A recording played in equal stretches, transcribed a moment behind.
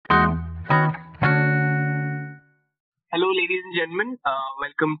Hello, ladies and gentlemen.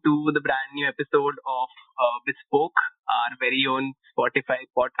 Welcome to the brand new episode of Bespoke, our very own Spotify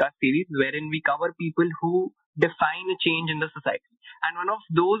podcast series, wherein we cover people who define a change in the society. And one of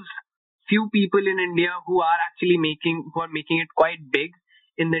those few people in India who are making it quite big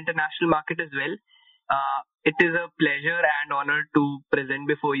in the international market as well. It is a pleasure and honor to present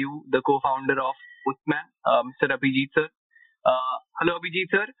before you the co-founder of Postman, Mr. Abhijit sir. Hello, Abhijit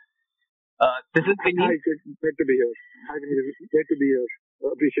sir. This is Hi, Vineet. great to be here. Hi, Vinny. Great to be here.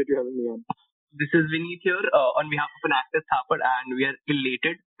 Appreciate you having me on. This is Vineet here on behalf of an actor Thapar, and we are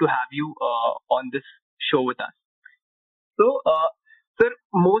elated to have you on this show with us. So, sir,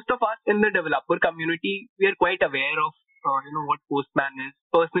 most of us in the developer community, we are quite aware of what Postman is.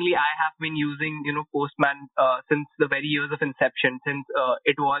 Personally, I have been using Postman since the very years of inception, since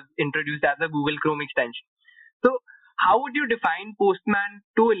it was introduced as a Google Chrome extension. So, how would you define Postman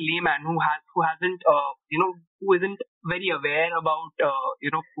to a layman who hasn't who isn't very aware about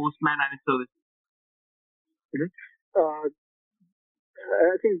Postman and its services? Mhm. Uh,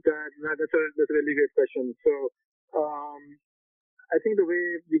 I think that's a really great question. So, um, I think the way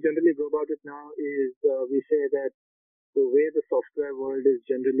we generally go about it now is we say that the way the software world is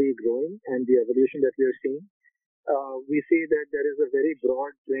generally growing and the evolution that we are seeing, we see that there is a very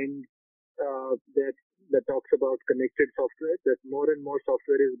broad trend that talks about connected software. That more and more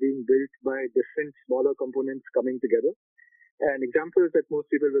software is being built by different smaller components coming together. And examples that most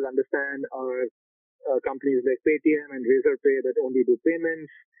people will understand are companies like Paytm and Razorpay that only do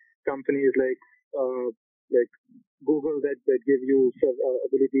payments, companies like Google that give you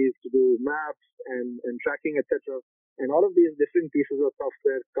abilities to do maps and tracking, etc. And all of these different pieces of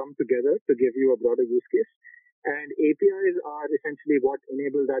software come together to give you a broader use case. And APIs are essentially what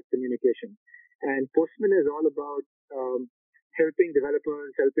enable that communication. And Postman is all about helping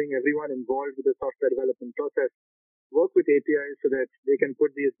developers, helping everyone involved with the software development process work with APIs so that they can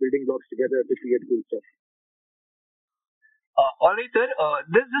put these building blocks together to create cool stuff. All right, sir.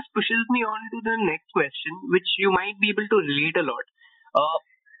 This just pushes me on to the next question, which you might be able to relate a lot. Uh,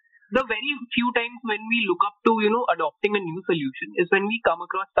 the very few times when we look up to adopting a new solution is when we come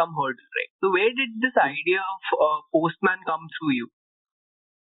across some hurdles, right? So where did this idea of Postman come through you?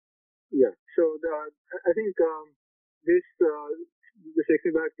 Yeah. So I think this takes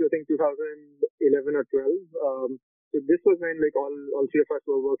me back to I think 2011 or 12. So this was when like all three of us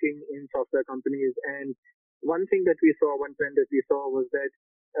were working in software companies, and one trend that we saw was that,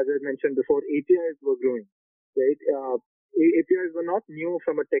 as I mentioned before, APIs were growing, right? APIs were not new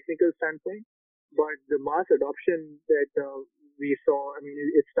from a technical standpoint, but the mass adoption that we saw, I mean,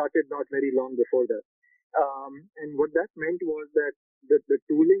 it started not very long before that. And what that meant was that the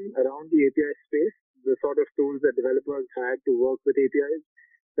tooling around the API space, the sort of tools that developers had to work with APIs,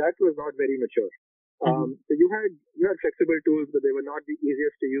 that was not very mature. So you had flexible tools, but they were not the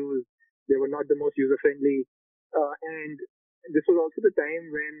easiest to use. They were not the most user friendly, and this was also the time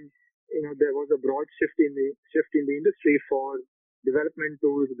when there was a broad shift in the industry for development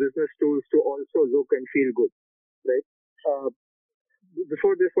tools, business tools to also look and feel good, right? Uh,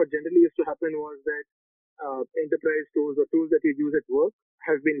 Before this, what generally used to happen was that enterprise tools or tools that you use at work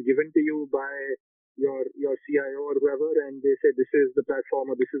have been given to you by your CIO or whoever, and they say this is the platform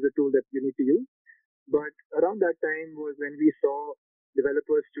or this is the tool that you need to use. But around that time was when we saw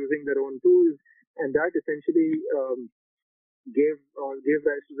developers choosing their own tools, and that essentially gave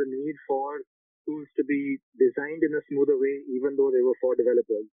rise to the need for tools to be designed in a smoother way, even though they were for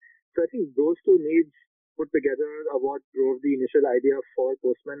developers. So I think those two needs put together are what drove the initial idea for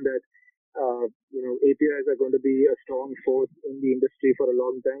Postman that APIs are going to be a strong force in the industry for a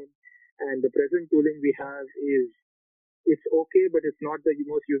long time, and the present tooling we have is it's okay, but it's not the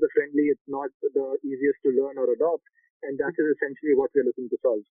most user friendly. It's not the easiest to learn or adopt, and that is essentially what we're looking to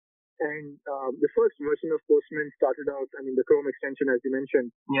solve. And the first version of Postman started out, I mean, the Chrome extension, as you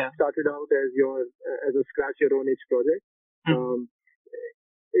mentioned, Yeah. started out as a scratch your own itch project. Um,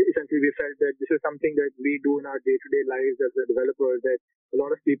 Essentially, we felt that this is something that we do in our day-to-day lives as a developer that a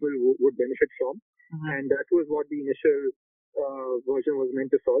lot of people would benefit from, and that was what the initial version was meant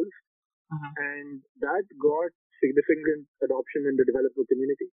to solve. And that got significant adoption in the developer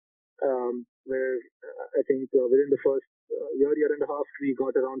community, where I think within the first year and a half, we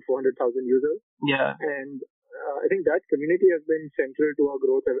got around 400,000 users. Yeah. And I think that community has been central to our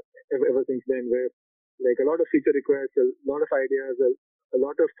growth ever since then, where like a lot of feature requests, a lot of ideas, a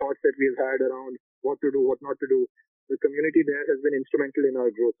lot of thoughts that we've had around what to do, what not to do. The community there has been instrumental in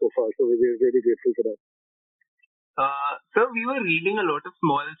our growth so far, so we're really grateful for that. So we were reading a lot of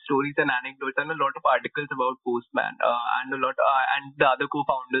small stories and anecdotes and a lot of articles about Postman and a lot and the other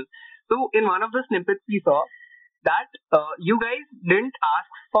co-founders. So in one of the snippets we saw, that you guys didn't ask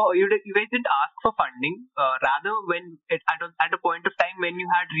for you guys didn't ask for funding. Rather, when at a point of time when you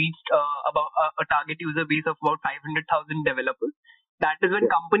had reached about a target user base of about 500,000 developers, that is when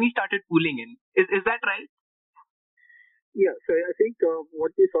Yeah. companies started pooling in. Is that right? Yeah, so I think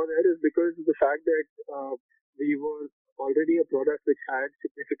what we saw there is because of the fact that we were already a product which had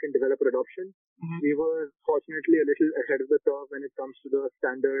significant developer adoption. Mm-hmm. We were fortunately a little ahead of the curve when it comes to the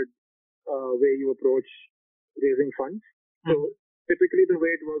standard way you approach raising funds. So typically the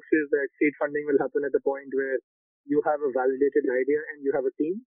way it works is that seed funding will happen at the point where you have a validated idea and you have a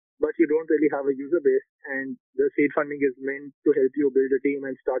team, but you don't really have a user base, and the seed funding is meant to help you build a team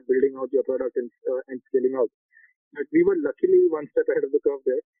and start building out your product and scaling out. But we were luckily one step ahead of the curve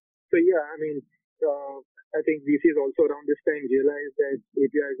there. So yeah, I mean, I think VCs also around this time realized that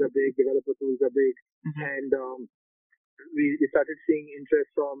APIs are big, developer tools are big, and we started seeing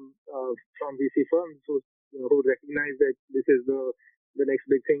interest from VC firms who recognize that this is the next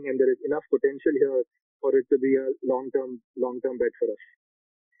big thing, and there is enough potential here for it to be a long-term bet for us.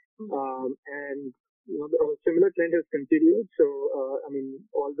 And a similar trend has continued. So I mean,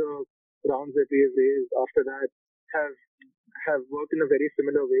 all the rounds that we have raised after that have worked in a very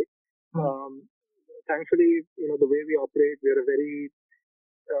similar way. Thankfully, the way we operate, we are a very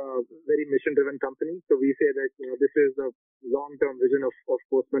mission-driven company. So we say that this is the long-term vision of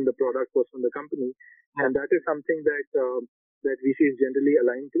Postman, the product, Postman, the company, and that is something that VCs generally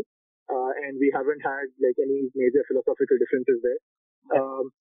align to, and we haven't had like any major philosophical differences there.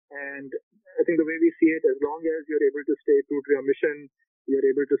 And I think the way we see it, as long as you're able to stay true to your mission, you're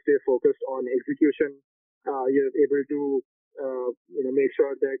able to stay focused on execution, you're able to make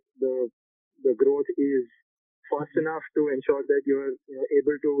sure that the growth is fast enough to ensure that you're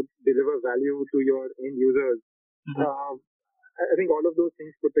able to deliver value to your end users. I think all of those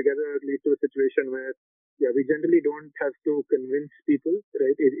things put together lead to a situation where we generally don't have to convince people,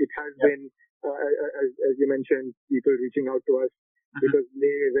 right? It has been, as you mentioned, people reaching out to us because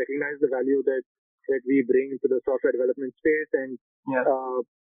they recognize the value that we bring to the software development space. And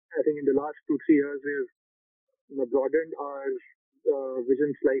I think in the last 2-3 years, we've broadened our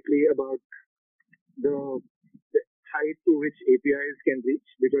vision slightly about the height to which APIs can reach.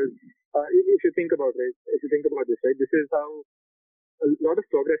 Because if you think about this, right, this is how a lot of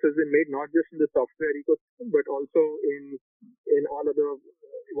progress has been made, not just in the software ecosystem, but also in all other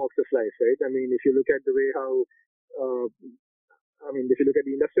walks of life, right? I mean, if you look at the way how if you look at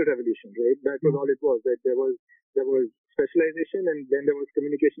the industrial revolution, right, that was all it was. That there was specialization, and then there was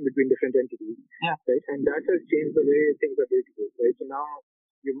communication between different entities, right? And that has changed the way things are built, right? So now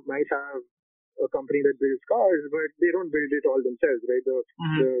you might have a company that builds cars, but they don't build it all themselves, right?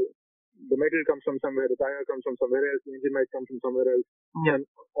 The metal comes from somewhere, the tire comes from somewhere else, the engine might come from somewhere else. And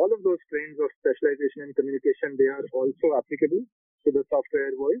all of those trends of specialization and communication, they are also applicable to the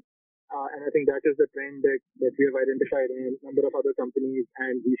software world. And I think that is the trend that we have identified, and a number of other companies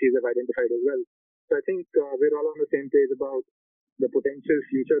and VCs have identified as well. So I think we're all on the same page about the potential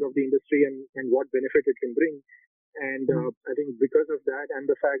future of the industry and what benefit it can bring. And I think because of that and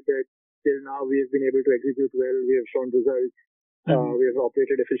the fact that till now we have been able to execute well, we have shown results, we have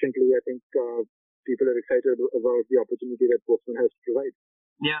operated efficiently, I think people are excited about the opportunity that Postman has to provide.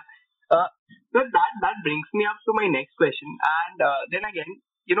 Yeah. So that brings me up to my next question. And then again,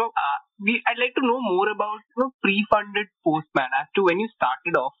 I'd like to know more about pre-funded Postman as to when you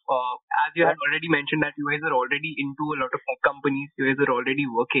started off. As you had already mentioned that you guys are already into a lot of tech companies, you guys are already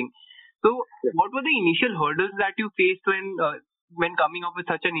working. So what were the initial hurdles that you faced when coming up with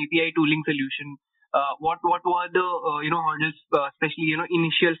such an API tooling solution? What were the hurdles, especially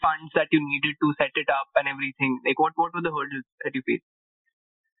initial funds that you needed to set it up and everything? Like what were the hurdles that you faced?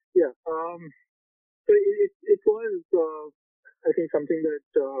 Yeah. So it was I think something that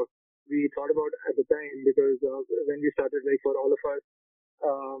we thought about at the time, because when we started, like for all of us,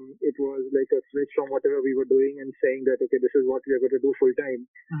 it was like a switch from whatever we were doing and saying that, okay, this is what we are going to do full time.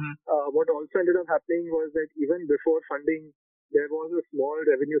 What also ended up happening was that even before funding, there was a small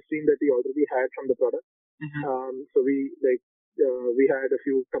revenue stream that we already had from the product. So we had a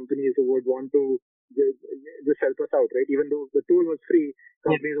few companies who would want to just help us out, right? Even though the tool was free,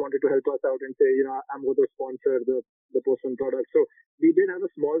 companies wanted to help us out and say, I'm going to sponsor the Postman product. So we did have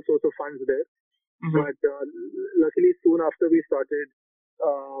a small source of funds there. But luckily, soon after we started,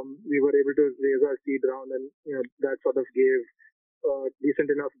 we were able to raise our seed round, and that sort of gave a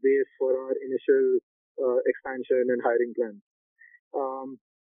decent enough base for our initial expansion and hiring plans.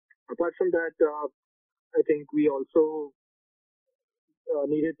 Apart from that, I think we also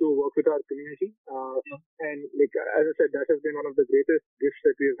needed to work with our community, and like as I said, that has been one of the greatest gifts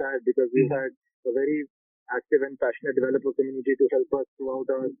that we've had, because we've had a very active and passionate developer community to help us throughout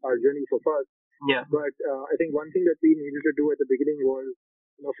our journey so far. Yeah. But I think one thing that we needed to do at the beginning was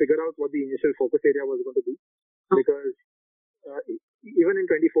figure out what the initial focus area was going to be, because even in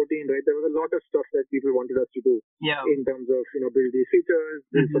 2014, right, there was a lot of stuff that people wanted us to do in terms of build these features,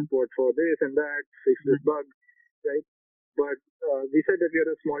 build support for this and that, fix this bug, right? But we said that we are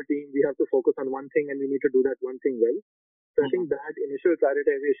a small team, we have to focus on one thing and we need to do that one thing well. So I think that initial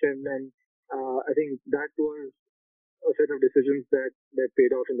prioritization and I think that was a set of decisions that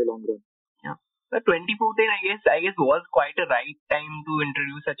paid off in the long run. Yeah. So 2014, I guess was quite a right time to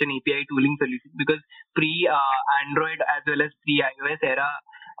introduce such an API tooling solution, because pre Android as well as pre iOS era,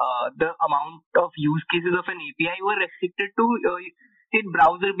 the amount of use cases of an API were restricted to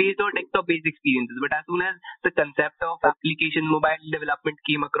browser-based or desktop-based experiences. But as soon as the concept of application mobile development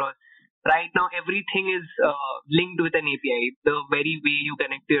came across, right now everything is linked with an API. The very way you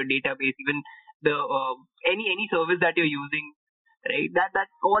connect to your database, even the any service that you're using, right? That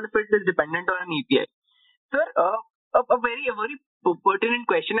all of it is dependent on an API. Sir, a very pertinent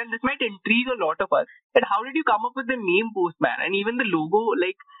question, and this might intrigue a lot of us. That how did you come up with the name Postman and even the logo?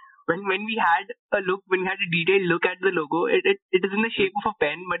 Like when we had a detailed look at the logo, it is in the shape of a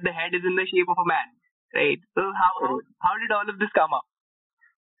pen, but the head is in the shape of a man, right? So how did all of this come up?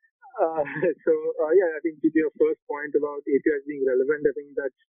 I think to your first point about APIs being relevant, I think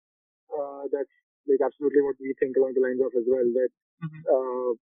that's like absolutely what we think along the lines of as well. That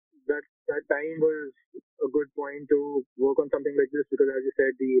that time was a good point to work on something like this, because as you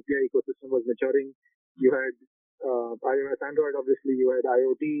said, the API ecosystem was maturing. You had iOS, Android, obviously you had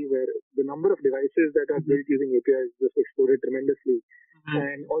IoT, where the number of devices that are built using APIs just exploded tremendously.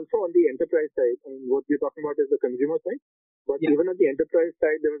 And also on the enterprise side, I mean, what we're talking about is the consumer side. But even on the enterprise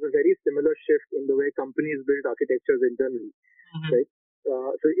side, there was a very similar shift in the way companies build architectures internally, right?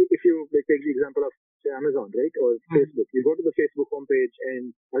 So if you take the example of say Amazon, right, or Facebook, you go to the Facebook homepage,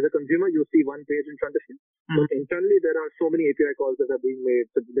 and as a consumer, you see one page in front of you. But internally, there are so many API calls that are being made.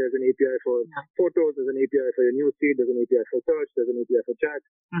 So there's an API for photos, there's an API for your newsfeed, there's an API for search, there's an API for chat.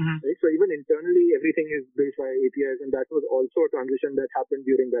 Right? So even internally, everything is built by APIs, and that was also a transition that happened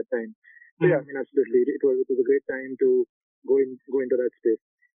during that time. So I mean, absolutely, it was a great time to go into that space.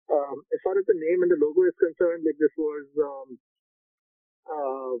 As far as the name and the logo is concerned, like this was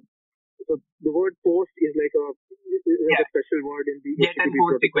so the word post is like a special word in the HTTP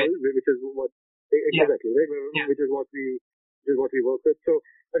protocol, which is what exactly right, which is what we work with. So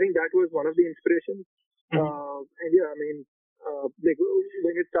I think that was one of the inspirations. And I mean, like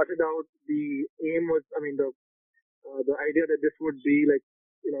when it started out, the aim was, I mean, the idea that this would be like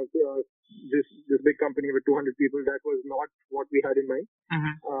this big company with 200 people, that was not what we had in mind.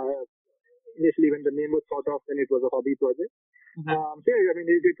 Initially, when the name was thought of, then it was a hobby project. I mean,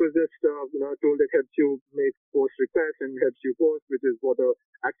 it was just a tool that helps you make post requests and helps you post, which is what an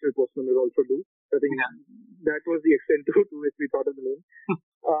actual postman will also do. I think that was the extent to which we thought of the name.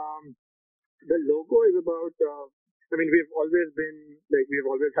 The logo is about. I mean, we've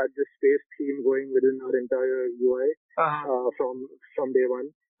always had this space theme going within our entire UI from day one.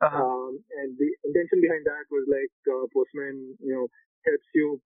 And the intention behind that was like Postman, helps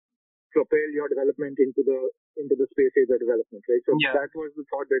you propel your development into the space age of development, right? So that was the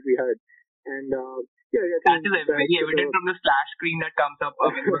thought that we had. And I think that is very evident from the splash screen that comes up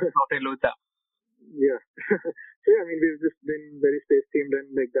when software loads up. Yeah. So I mean, we've just been very space themed,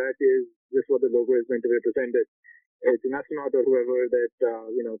 and like that is just what the logo is meant to represent. It's an astronaut or whoever that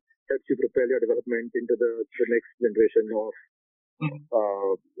helps you propel your development into the next generation of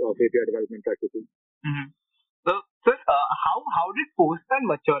API development practices. So, sir, how did Postman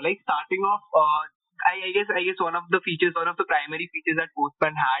mature? Like starting off, I guess one of the primary features that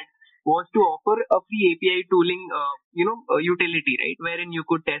Postman had was to offer a free API tooling, utility, right? Wherein you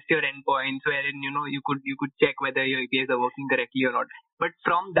could test your endpoints, wherein you could check whether your APIs are working correctly or not. But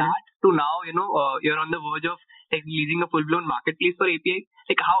from that to now, you're on the verge of like releasing a full-blown marketplace for API.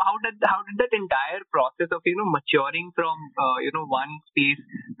 Like how did that entire process of maturing from one space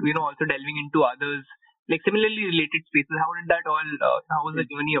to also delving into others, like similarly related spaces, how did that all how was the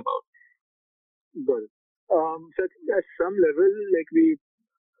journey about? Got it. So I think at some level, like we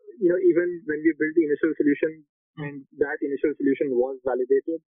even when we built the initial solution and that initial solution was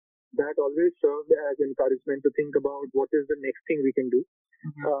validated, that always served as encouragement to think about what is the next thing we can do.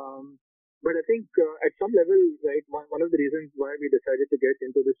 But I think at some level, right, one of the reasons why we decided to get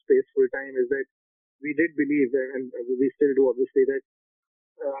into this space full time is that we did believe, and we still do obviously, that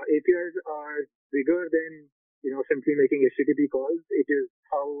APIs are bigger than simply making HTTP calls. It is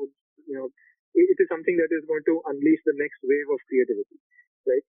how it is something that is going to unleash the next wave of creativity,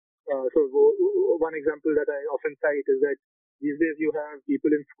 right? One example that I often cite is that these days you have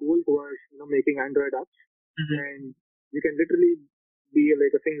people in school who are making Android apps, and you can literally be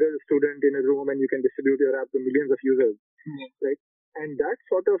like a single student in a room and you can distribute your app to millions of users, right? And that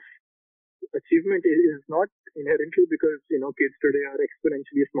sort of achievement is not inherently because kids today are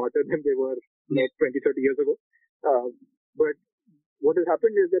exponentially smarter than they were 20, 30 years ago, but what has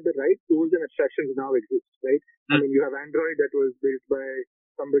happened is that the right tools and abstractions now exist, right? I mean, you have Android that was built by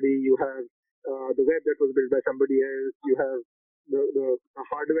somebody, you have the web that was built by somebody else, you have the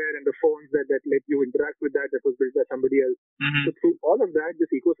hardware and the phones that let you interact with that was built by somebody else. So through all of that,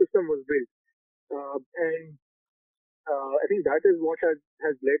 this ecosystem was built. And I think that is what has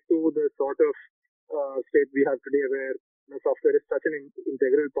led to the sort of state we have today where software is such an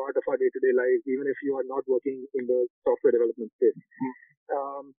integral part of our day-to-day lives, even if you are not working in the software development space.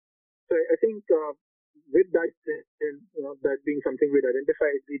 So I think with that, that being something we'd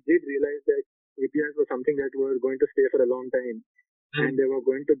identified, we did realize that APIs were something that were going to stay for a long time, and they were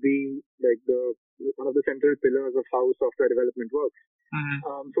going to be like one of the central pillars of how software development works.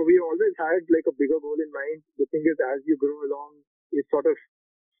 So we always had like a bigger goal in mind. The thing is, as you grow along, it sort of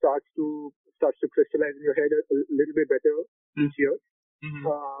starts to crystallize in your head a little bit better each year.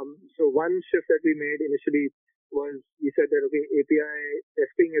 So one shift that we made initially was we said that okay, API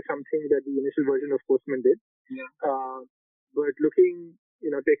testing is something that the initial version of Postman did, but looking,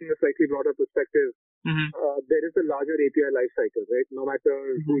 taking a slightly broader perspective, there is a larger API lifecycle, right? No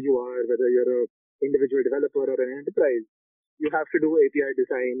matter who you are, whether you're an individual developer or an enterprise, you have to do API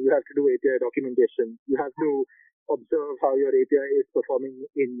design, you have to do API documentation, you have to observe how your API is performing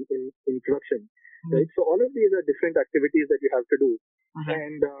in production, right? So all of these are different activities that you have to do.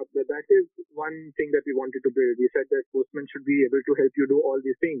 And that is one thing that we wanted to build. We said that Postman should be able to help you do all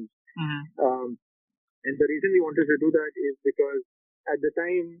these things. And the reason we wanted to do that is because at the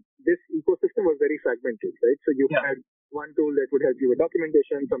time, this ecosystem was very fragmented, right? So you had one tool that would help you with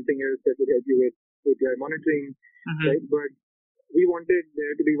documentation, something else that would help you with API monitoring, right? But we wanted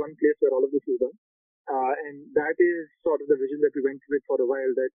there to be one place where all of this is done. And that is sort of the vision that we went with for a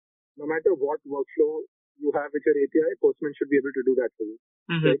while, that no matter what workflow you have with your API, Postman should be able to do that for you.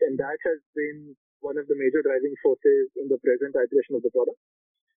 Right? And that has been one of the major driving forces in the present iteration of the product.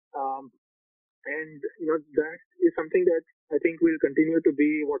 And that is something that I think will continue to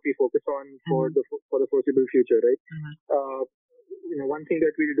be what we focus on for the foreseeable future, right? One thing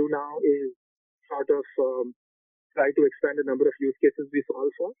that we'll do now is sort of try to expand the number of use cases we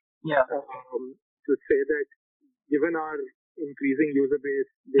solve for. To say that given our increasing user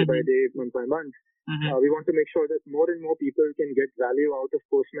base day by day, month by month, we want to make sure that more and more people can get value out of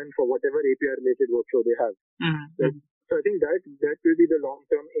Postman for whatever API related workflow they have. Right? So I think that will be the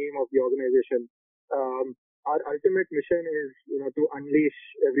long-term aim of the organization. Our ultimate mission is, to unleash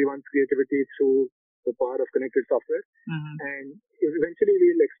everyone's creativity through the power of connected software, and eventually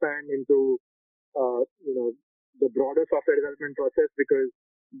we'll expand into, the broader software development process, because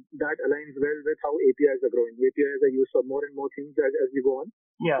that aligns well with how APIs are growing. APIs are used for more and more things as we go on.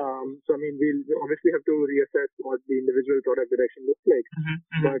 So I mean, we'll obviously have to reassess what the individual product direction looks like.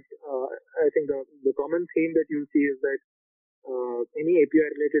 But I think the common theme that you'll see is that any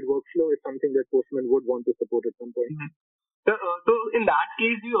API-related workflow is something that Postman would want to support at some point. So in that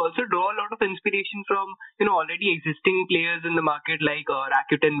case, you also draw a lot of inspiration from already existing players in the market like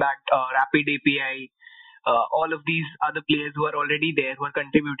Rakuten-backed Rapid API. All of these other players who are already there, who are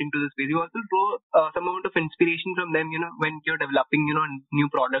contributing to the space. You also draw some amount of inspiration from them, when you're developing, new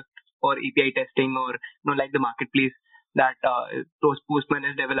products or API testing or, like the marketplace that Postman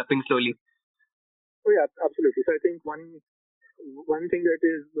is developing slowly. Oh yeah, absolutely. So I think one thing that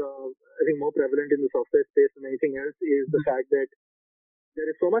is, I think, more prevalent in the software space than anything else is the fact that there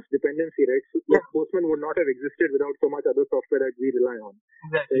is so much dependency, right? So Postman would not have existed without so much other software that we rely on.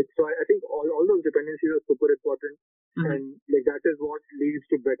 Right? So I think all those dependencies are super important, and like that is what leads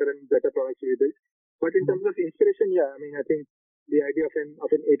to better and better products to be built. But in terms of inspiration, I mean, I think the idea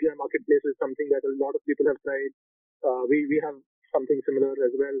of an API marketplace is something that a lot of people have tried. We have something similar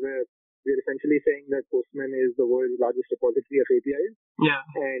as well, where we're essentially saying that Postman is the world's largest repository of APIs,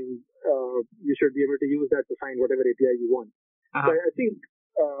 and you should be able to use that to find whatever API you want. So I think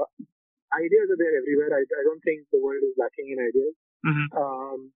ideas are there everywhere. I don't think the world is lacking in ideas.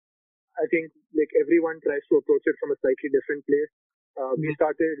 I think like everyone tries to approach it from a slightly different place. We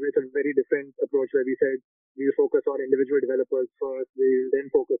started with a very different approach where we said we'll focus on individual developers first, we'll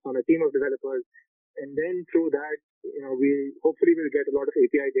then focus on a team of developers, and then through that, we hopefully will get a lot of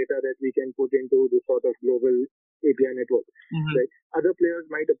API data that we can put into this sort of global API network. Right? Other players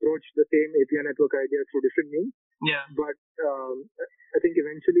might approach the same API network idea through different means, but I think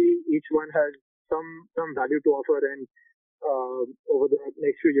eventually each one has some value to offer, and over the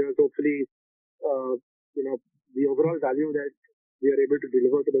next few years, hopefully, uh, you know, the overall value that we are able to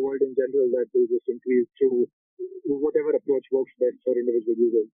deliver to the world in general, that will just increase through whatever approach works best for individual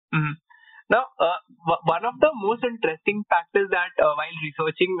users. Mm-hmm. Now, one of the most interesting factors that while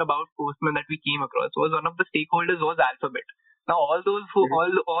researching about Postman that we came across was one of the stakeholders was Alphabet. Now, all those who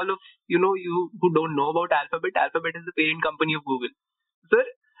all of you who don't know about Alphabet is the parent company of Google. Sir,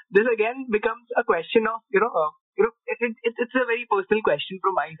 this again becomes a question of it's a very personal question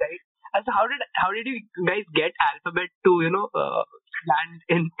from my side. As to how did you guys get Alphabet to land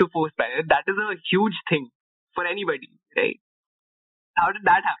into Postman? That is a huge thing for anybody, right? How did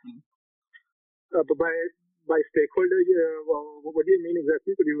that happen? But by stakeholder, what do you mean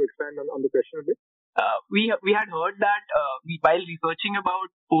exactly? Could you expand on the question a bit? We had heard that while researching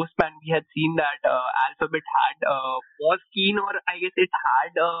about Postman, we had seen that Alphabet had was keen, or I guess it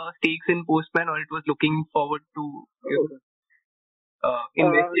had stakes in Postman, or it was looking forward to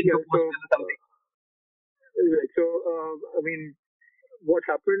invest into Postman or something. Right. So, I mean, what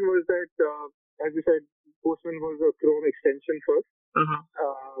happened was that, as you said, Postman was a Chrome extension first.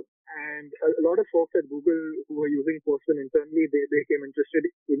 And a lot of folks at Google who were using Postman internally, they became interested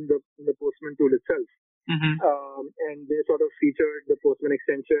in the Postman tool itself. And they sort of featured the Postman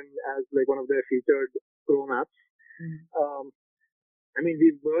extension as like one of their featured Chrome apps. I mean,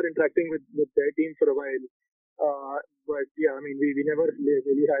 we were interacting with their team for a while. But yeah, I mean, we never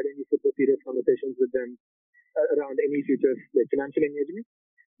really had any super serious conversations with them around any features like financial engagement.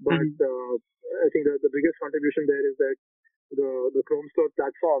 But I think the biggest contribution there is that the Chrome Store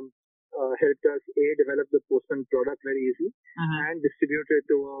platform helped us develop the Postman product very easily and distribute it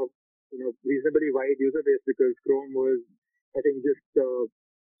to a reasonably wide user base, because Chrome was, I think, just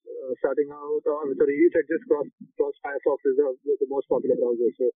starting out. It had just crossed Firefox as the most popular browser.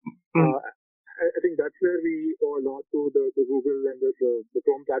 So I think that's where we owe a lot to the Google and the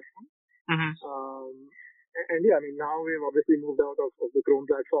Chrome platform. And yeah, I mean, now we've obviously moved out of the Chrome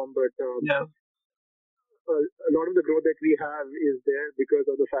platform, but a lot of the growth that we have is there because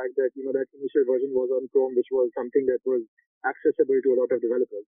of the fact that that initial version was on Chrome, which was something that was accessible to a lot of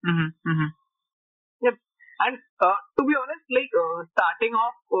developers. Yep. And to be honest, like starting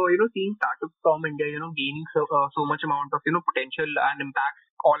off, seeing startups from India, gaining so much amount of potential and impact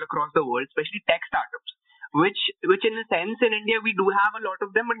all across the world, especially tech startups, which in a sense in India we do have a lot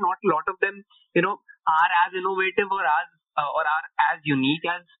of them, but not a lot of them are as innovative or are as unique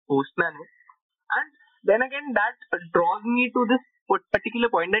as Postman. And then again, that draws me to this particular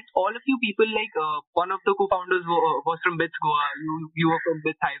point that all of you people, like one of the co-founders was from BITS Goa, you were from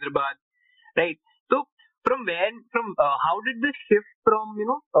BITS Hyderabad, right? So how did this shift from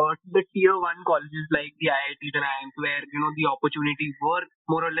the tier 1 colleges like the IITs and IIMs, where the opportunities were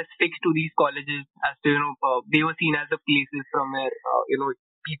more or less fixed to these colleges, as to they were seen as the places from where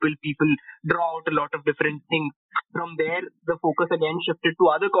people draw out a lot of different things. From there, the focus again shifted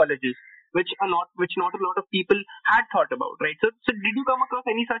to other colleges, which not a lot of people had thought about, right? So did you come across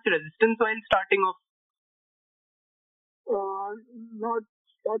any such resistance while starting off?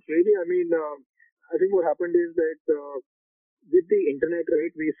 Not really. I mean, I think what happened is that with the internet,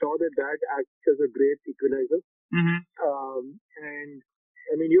 right, we saw that acts as a great equalizer. And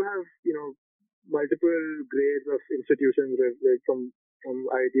I mean, you have multiple grades of institutions, like from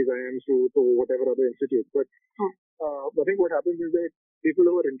IITs, IIMs to whatever other institutes. But I think what happens is that people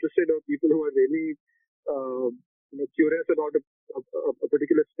who are interested, or people who are really curious about a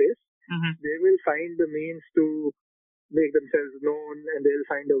particular space, they will find the means to make themselves known, and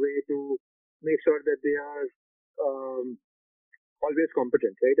they'll find a way to make sure that they are always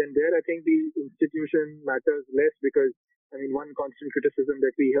competent, right? And there, I think the institution matters less, because I mean, one constant criticism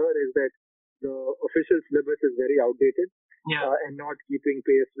that we hear is that the official syllabus is very outdated and not keeping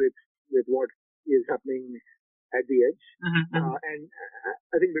pace with what is happening at the edge. And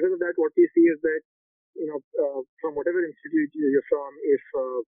I think because of that, what we see is that from whatever institute you're from, if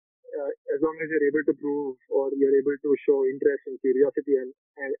as long as you're able to prove, or you're able to show interest and curiosity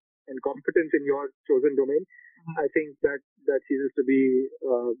and competence in your chosen domain, I think that ceases to be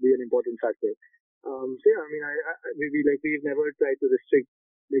an important factor. So yeah, I mean, we've never tried to restrict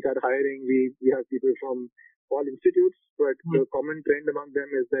our hiring. We have people from all institutes, but the common trend among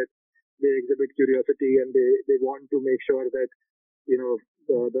them is that they exhibit curiosity, and they want to make sure that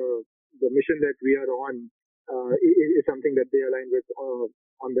the mission that we are on is something that they align with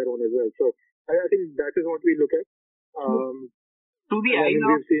on their own as well. So I think that is what we look at. Through the eyes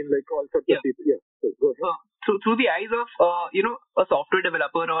we've seen like all sorts of people. Yeah, so go ahead. Through the eyes of a software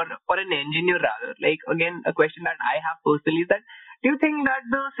developer or an engineer rather, like again a question that I have personally is that do you think that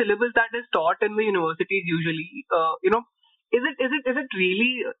the syllabus that is taught in the universities usually, is it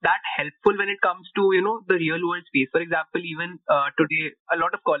really that helpful when it comes to the real world space? For example, even today, a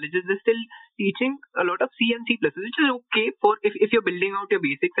lot of colleges are still teaching a lot of C and C++, which is okay for if you're building out your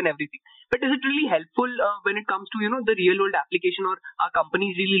basics and everything. But is it really helpful when it comes to the real world application, or are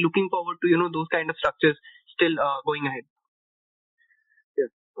companies really looking forward to those kind of structures still going ahead? Yeah.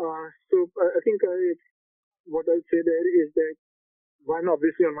 So I think what I'll say there is that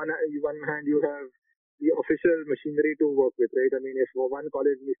obviously on one hand you have the official machinery to work with, right? I mean, if one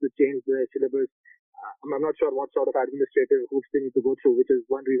college needs to change the syllabus, I'm not sure what sort of administrative hoops they need to go through, which is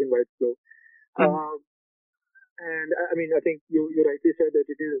one reason why it's slow. And I mean, I think you rightly said that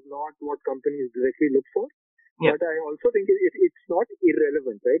it is not what companies directly look for. Yeah. But I also think it's not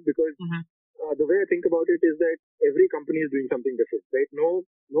irrelevant, right? Because the way I think about it is that every company is doing something different, right? No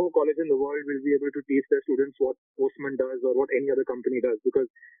college in the world will be able to teach their students what Postman does or what any other company does, because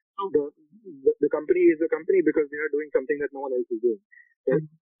the company is a company because they are doing something that no one else is doing. Right?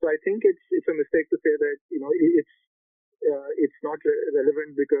 So I think it's a mistake to say that it's not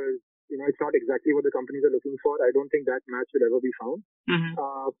relevant because it's not exactly what the companies are looking for. I don't think that match will ever be found.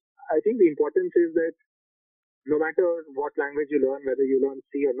 I think the importance is that no matter what language you learn, whether you learn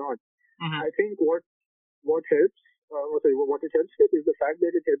C or not, I think what helps, what it helps with is the fact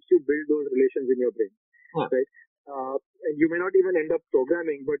that it helps you build those relations in your brain, right? And you may not even end up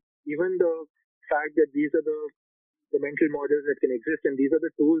programming, but even the fact that these are the mental models that can exist and these are the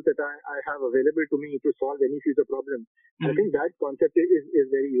tools that I have available to me to solve any future problem, I think that concept is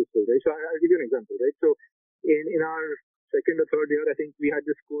very useful, right? So I'll give you an example, right? So in our second or third year, I think we had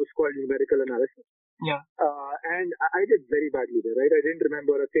this course called numerical analysis. Yeah. And I did very badly there, right? I didn't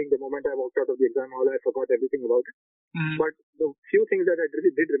remember a thing the moment I walked out of the exam hall. I forgot everything about it. But the few things that I really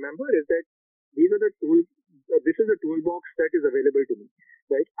did remember is that these are the tools. This is the toolbox that is available to me,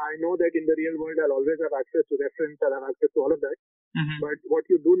 right? I know that in the real world I'll always have access to reference. I'll have access to all of that. But what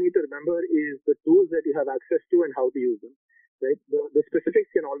you do need to remember is the tools that you have access to and how to use them, right? The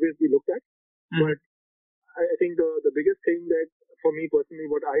specifics can always be looked at, but I think the biggest thing that for me personally,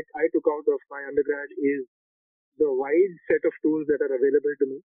 what I took out of my undergrad is the wide set of tools that are available to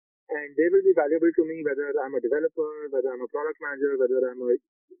me, and they will be valuable to me whether I'm a developer, whether I'm a product manager, whether I'm a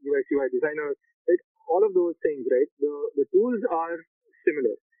UX UI designer, right? All of those things, right? The tools are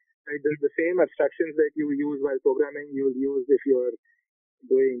similar, right? The same abstractions that you use while programming, you'll use if you're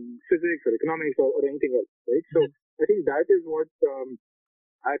doing physics or economics or anything else, right? So I think that is what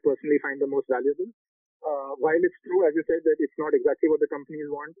I personally find the most valuable. While it's true, as you said, that it's not exactly what the companies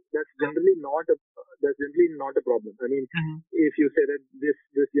want, that's generally not a problem. I mean, if you say that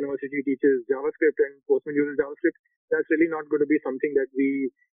this university teaches JavaScript and Postman uses JavaScript, that's really not going to be something that we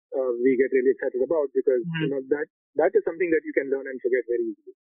get really excited about, because that is something that you can learn and forget very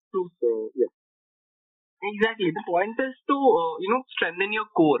easily. So yeah. Exactly. The point is to strengthen your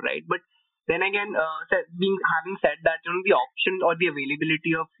core, right? But then again, having said that, the option or the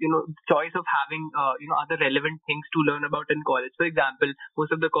availability of choice of having other relevant things to learn about in college. For example,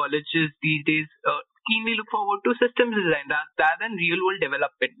 most of the colleges these days keenly look forward to systems design rather than real world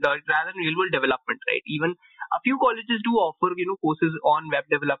development. Right? Even a few colleges do offer courses on web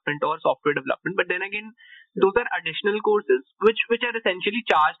development or software development, but then again, those are additional courses which are essentially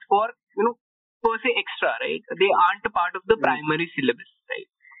charged for per se extra, right? They aren't a part of the primary syllabus, right?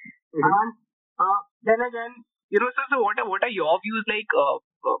 And then again, so what are your views? Like,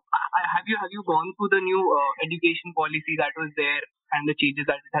 have you gone through the new education policy that was there and the changes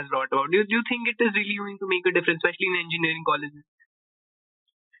that it has brought about? Do you think it is really going to make a difference, especially in engineering colleges?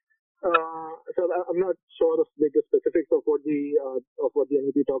 So I'm not sure of the specifics of what the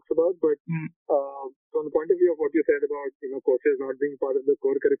NEP talks about, but from the point of view of what you said about courses not being part of the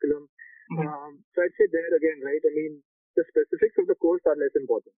core curriculum, so I'd say there again, right? I mean, the specifics of the course are less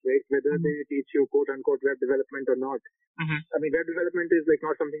important, right? Whether they teach you quote unquote web development or not. I mean, web development is like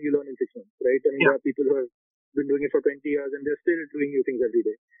not something you learn in 6 months, right? I mean, there are people who have been doing it for 20 years and they're still doing new things every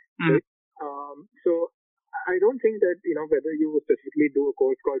day, right? So I don't think that whether you specifically do a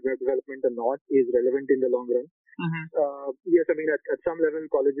course called web development or not is relevant in the long run. Yes, I mean at some level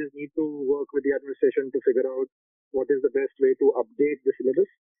colleges need to work with the administration to figure out what is the best way to update the syllabus,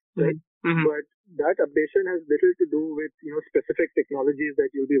 right? But that updation has little to do with specific technologies that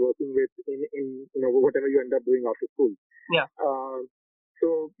you'll be working with in whatever you end up doing after school. Yeah.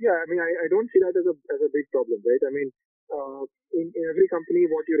 So yeah, I mean I don't see that as a big problem, right? I mean in every company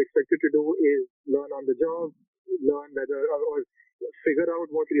what you're expected to do is learn on the job, learn whether or figure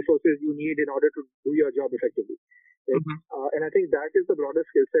out what resources you need in order to do your job effectively. Right? And I think that is the broader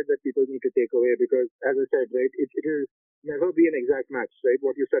skill set that people need to take away, because as I said, right, it is never be an exact match, right?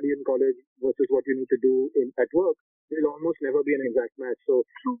 What you study in college versus what you need to do at work will almost never be an exact match. So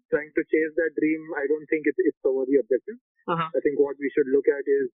trying to chase that dream, I don't think it's a worthy objective. I think what we should look at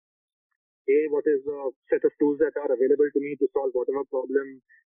is what is the set of tools that are available to me to solve whatever problem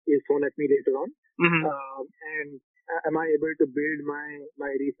is thrown at me later on, and am I able to build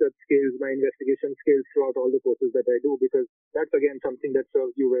my research skills, my investigation skills throughout all the courses that I do, because that's again something that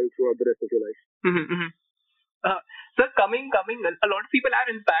serves you well throughout the rest of your life. So coming, a lot of people are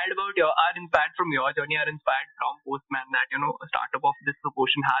inspired from your journey, are inspired from Postman, that a startup of this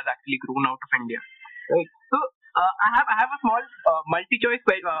proportion has actually grown out of India, right? So I have a small multi-choice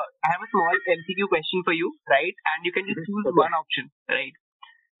I have a small MCQ question for you, right? And you can just choose one option, right?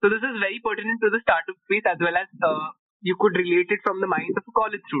 So this is very pertinent to the startup space, as well as you could relate it from the mind of a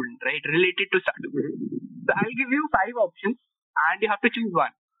college student, right? Related to startup. So I'll give you 5 options, and you have to choose one,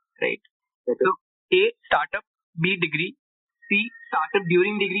 right? Okay. So A, startup; B, degree; C, startup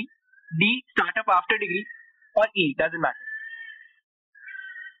during degree; D, startup after degree; or E, doesn't matter.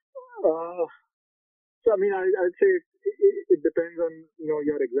 So I mean, I'd say it depends on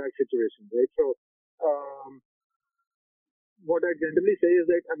your exact situation, right? So what I generally say is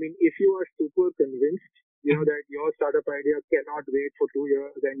that, I mean, if you are super convinced, that your startup idea cannot wait for 2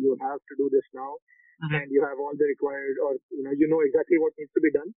 years and you have to do this now, and you have all the required, or you know exactly what needs to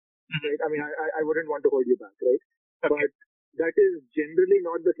be done, right? I mean, I wouldn't want to hold you back, right? Okay. But that is generally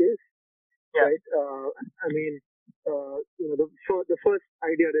not the case, right? I mean, the first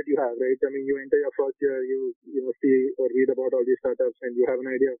idea that you have, right? I mean, you enter your first year, you see or read about all these startups, and you have an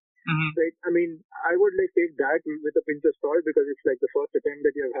idea, right? I mean, I would take that with a pinch of salt, because it's like the first attempt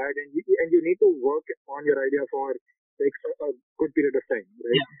that you have had, and you need to work on your idea for a good period of time,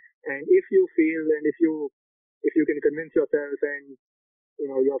 right? And if you feel, and if you can convince yourself and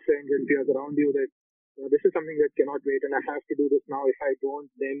your friends and peers around you that this is something that cannot wait, and I have to do this now. If I don't,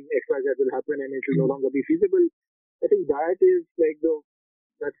 then XYZ will happen, and it will no longer be feasible. I think that is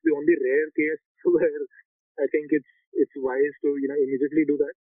that's the only rare case where I think it's wise to immediately do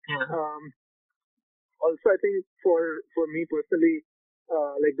that. Also, I think for me personally,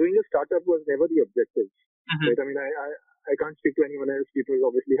 doing a startup was never the objective. Right? I mean, I can't speak to anyone else. People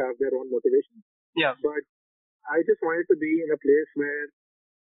obviously have their own motivation. But I just wanted to be in a place where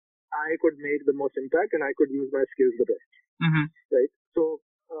I could make the most impact and I could use my skills the best. Right? So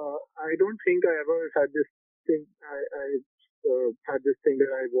I don't think I ever had this thing. I had this thing that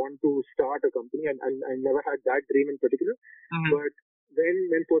I want to start a company, and I never had that dream in particular. But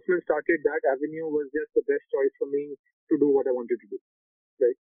when Postman started, that avenue was just the best choice for me to do what I wanted to do.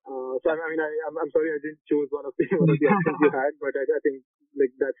 Right? So I mean, I'm sorry I didn't choose one of the options you had, but I think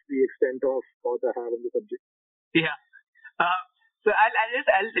that's the extent of thought I have on the subject. Yeah. So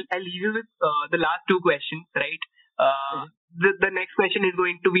I'll leave you with the last 2 questions, right? The next question is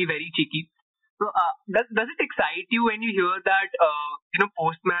going to be very cheeky. So does it excite you when you hear that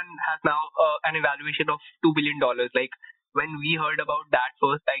Postman has now an evaluation of $2 billion? Like when we heard about that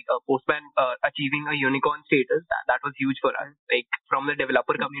first, Postman achieving a unicorn status, that was huge for us. Like from the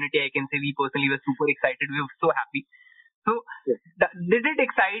developer community, I can say we personally were super excited. We were so happy. So did it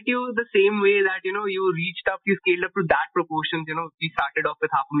excite you the same way that you reached up, you scaled up to that proportions? We started off with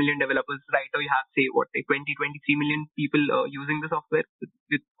 500,000 developers, right? Or you have 23 million people using the software,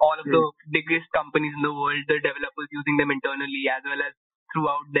 with all of the biggest companies in the world, the developers using them internally as well as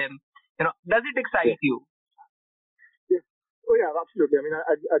throughout them. Does it excite you? Yeah. Oh yeah, absolutely. I mean,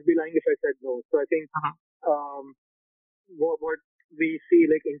 I'd be lying if I said no. So I think what we see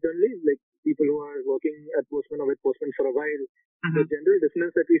internally, people who are working at Postman or with Postman for a while, the general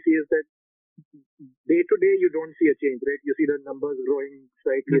dissonance that we see is that day to day you don't see a change, right? You see the numbers growing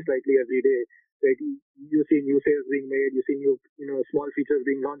slightly every day. Right? You see new sales being made, you see new small features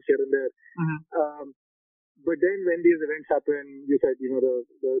being launched here and there. But then when these events happen, you said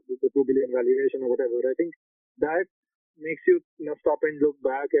the 2 billion valuation or whatever. I think that makes you stop and look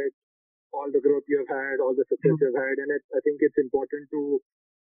back at all the growth you have had, all the success you've had, and I think it's important to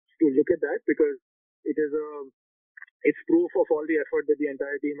look at that, because it's proof of all the effort that the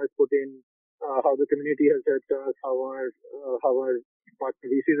entire team has put in, how the community has helped us, how our partner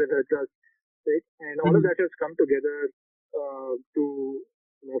VCs have helped us, right? And all of that has come together to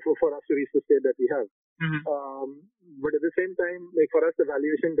for us to reach the state that we have. But at the same time, for us, the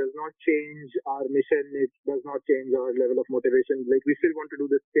valuation does not change our mission. It does not change our level of motivation. We still want to do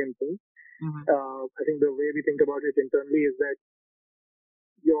the same thing. I think the way we think about it internally is that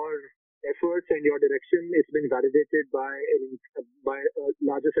your efforts and your direction, it's been validated by a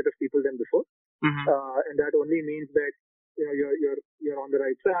larger set of people than before, and that only means that you're on the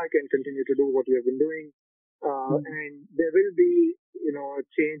right track and continue to do what you have been doing. And there will be, a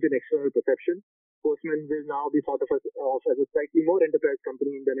change in external perception. Postman will now be thought of as a slightly more enterprise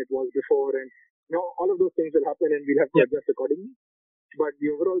company than it was before, and all of those things will happen, and we'll have to adjust accordingly. But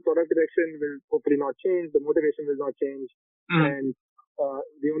the overall product direction will hopefully not change. The motivation will not change, and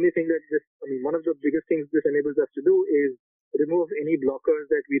the only thing that one of the biggest things this enables us to do is remove any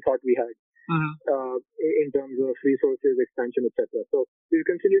blockers that we thought we had in terms of resources, expansion, etc. So we'll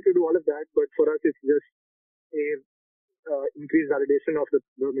continue to do all of that, but for us, it's just a increased validation of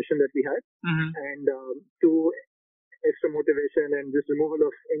the mission that we had, and two, extra motivation and just removal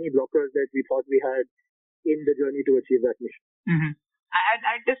of any blockers that we thought we had in the journey to achieve that mission.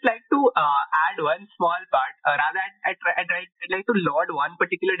 I'd just like to add one small part. I'd like to laud one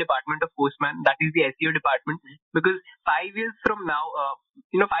particular department of Postman, that is the SEO department, because 5 years from now,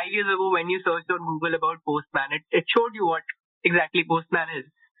 5 years ago when you searched on Google about Postman, it showed you what exactly Postman is.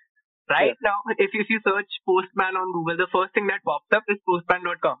 Right now, if you search Postman on Google, the first thing that pops up is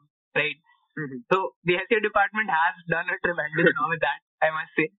postman.com, right? So the SEO department has done a tremendous job with that, I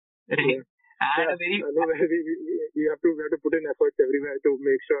must say. Right? And we have to put in efforts everywhere to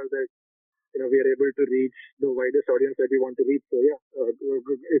make sure that we are able to reach the widest audience that we want to reach. So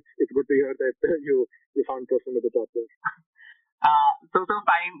it's good to hear that you found Postman at the top there. So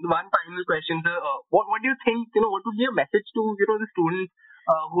one final question, sir. What do you think? What would be your message to the students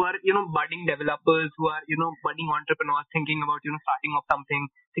who are budding developers, who are budding entrepreneurs, thinking about starting off something,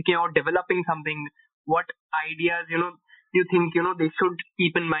 thinking about developing something? What ideas you think they should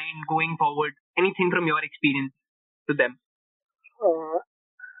keep in mind going forward? Anything from your experience to them?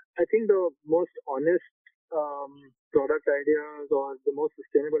 I think the most honest product ideas or the most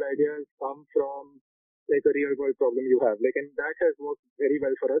sustainable ideas come from like a real world problem you have, and that has worked very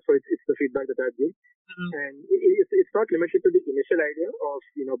well for us. So it's the feedback that I've given, and it's not limited to the initial idea of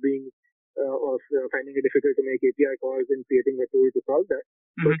finding it difficult to make API calls and creating a tool to solve that.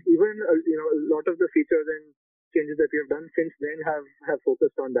 But even a lot of the features and changes that we have done since then have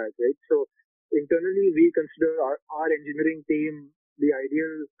focused on that, right? So internally we consider our engineering team the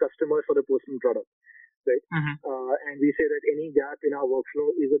ideal customer for the Postman product, right? And we say that any gap in our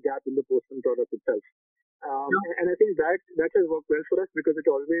workflow is a gap in the Postman product itself. And I think that has worked well for us because it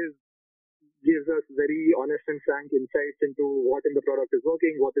always gives us very honest and frank insights into what in the product is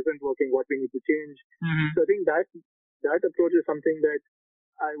working, what isn't working, what we need to change. So I think that approach is something that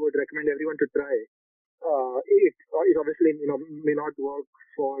I would recommend everyone to try. It obviously may not work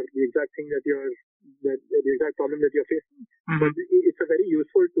for the exact thing that the exact problem that you're facing, but it's a very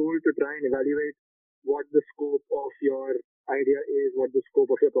useful tool to try and evaluate what the scope of your idea is, what the scope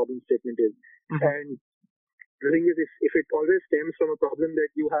of your problem statement is. And the thing is, if it always stems from a problem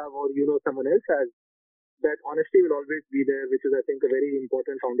that you have or someone else has, that honesty will always be there, which is, I think, a very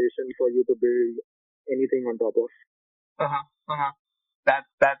important foundation for you to build anything on top of.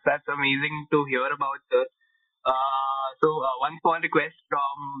 That's amazing to hear about, sir. So one small request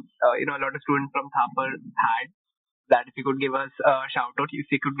from a lot of students from Thapar had that if you could give us a shout out, if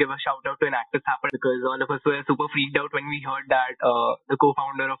you could give a shout out to Enactus Thapar, because all of us were super freaked out when we heard that the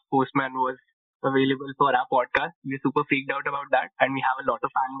co-founder of Postman was available for our podcast. We were super freaked out about that, and we have a lot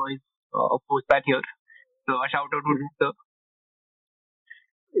of fanboys of Postman here. So a shout out would be sir.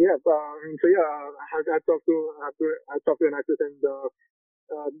 I've talked to Enactus and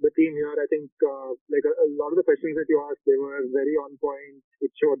the team here. I think a lot of the questions that you asked, they were very on point.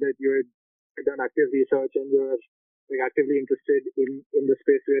 It showed that you had done active research and you were actively interested in the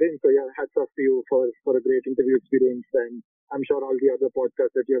space we're in. So hats off to you for a great interview experience, and I'm sure all the other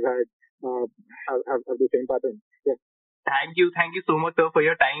podcasts that you've had have the same pattern. Yeah. Thank you so much, sir, for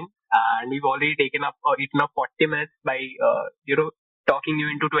your time. And we've already eaten up 40 minutes by talking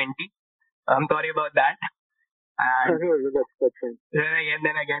you into 20. I'm sorry about that. And that's fine.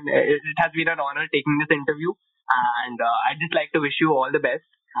 Then again, it has been an honor taking this interview, and I'd just like to wish you all the best,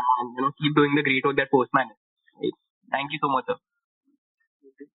 and keep doing the great work that Postman is. Right? Thank you so much, sir.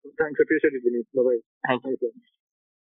 Thanks, appreciate it, Vineet. Bye bye. Thank you.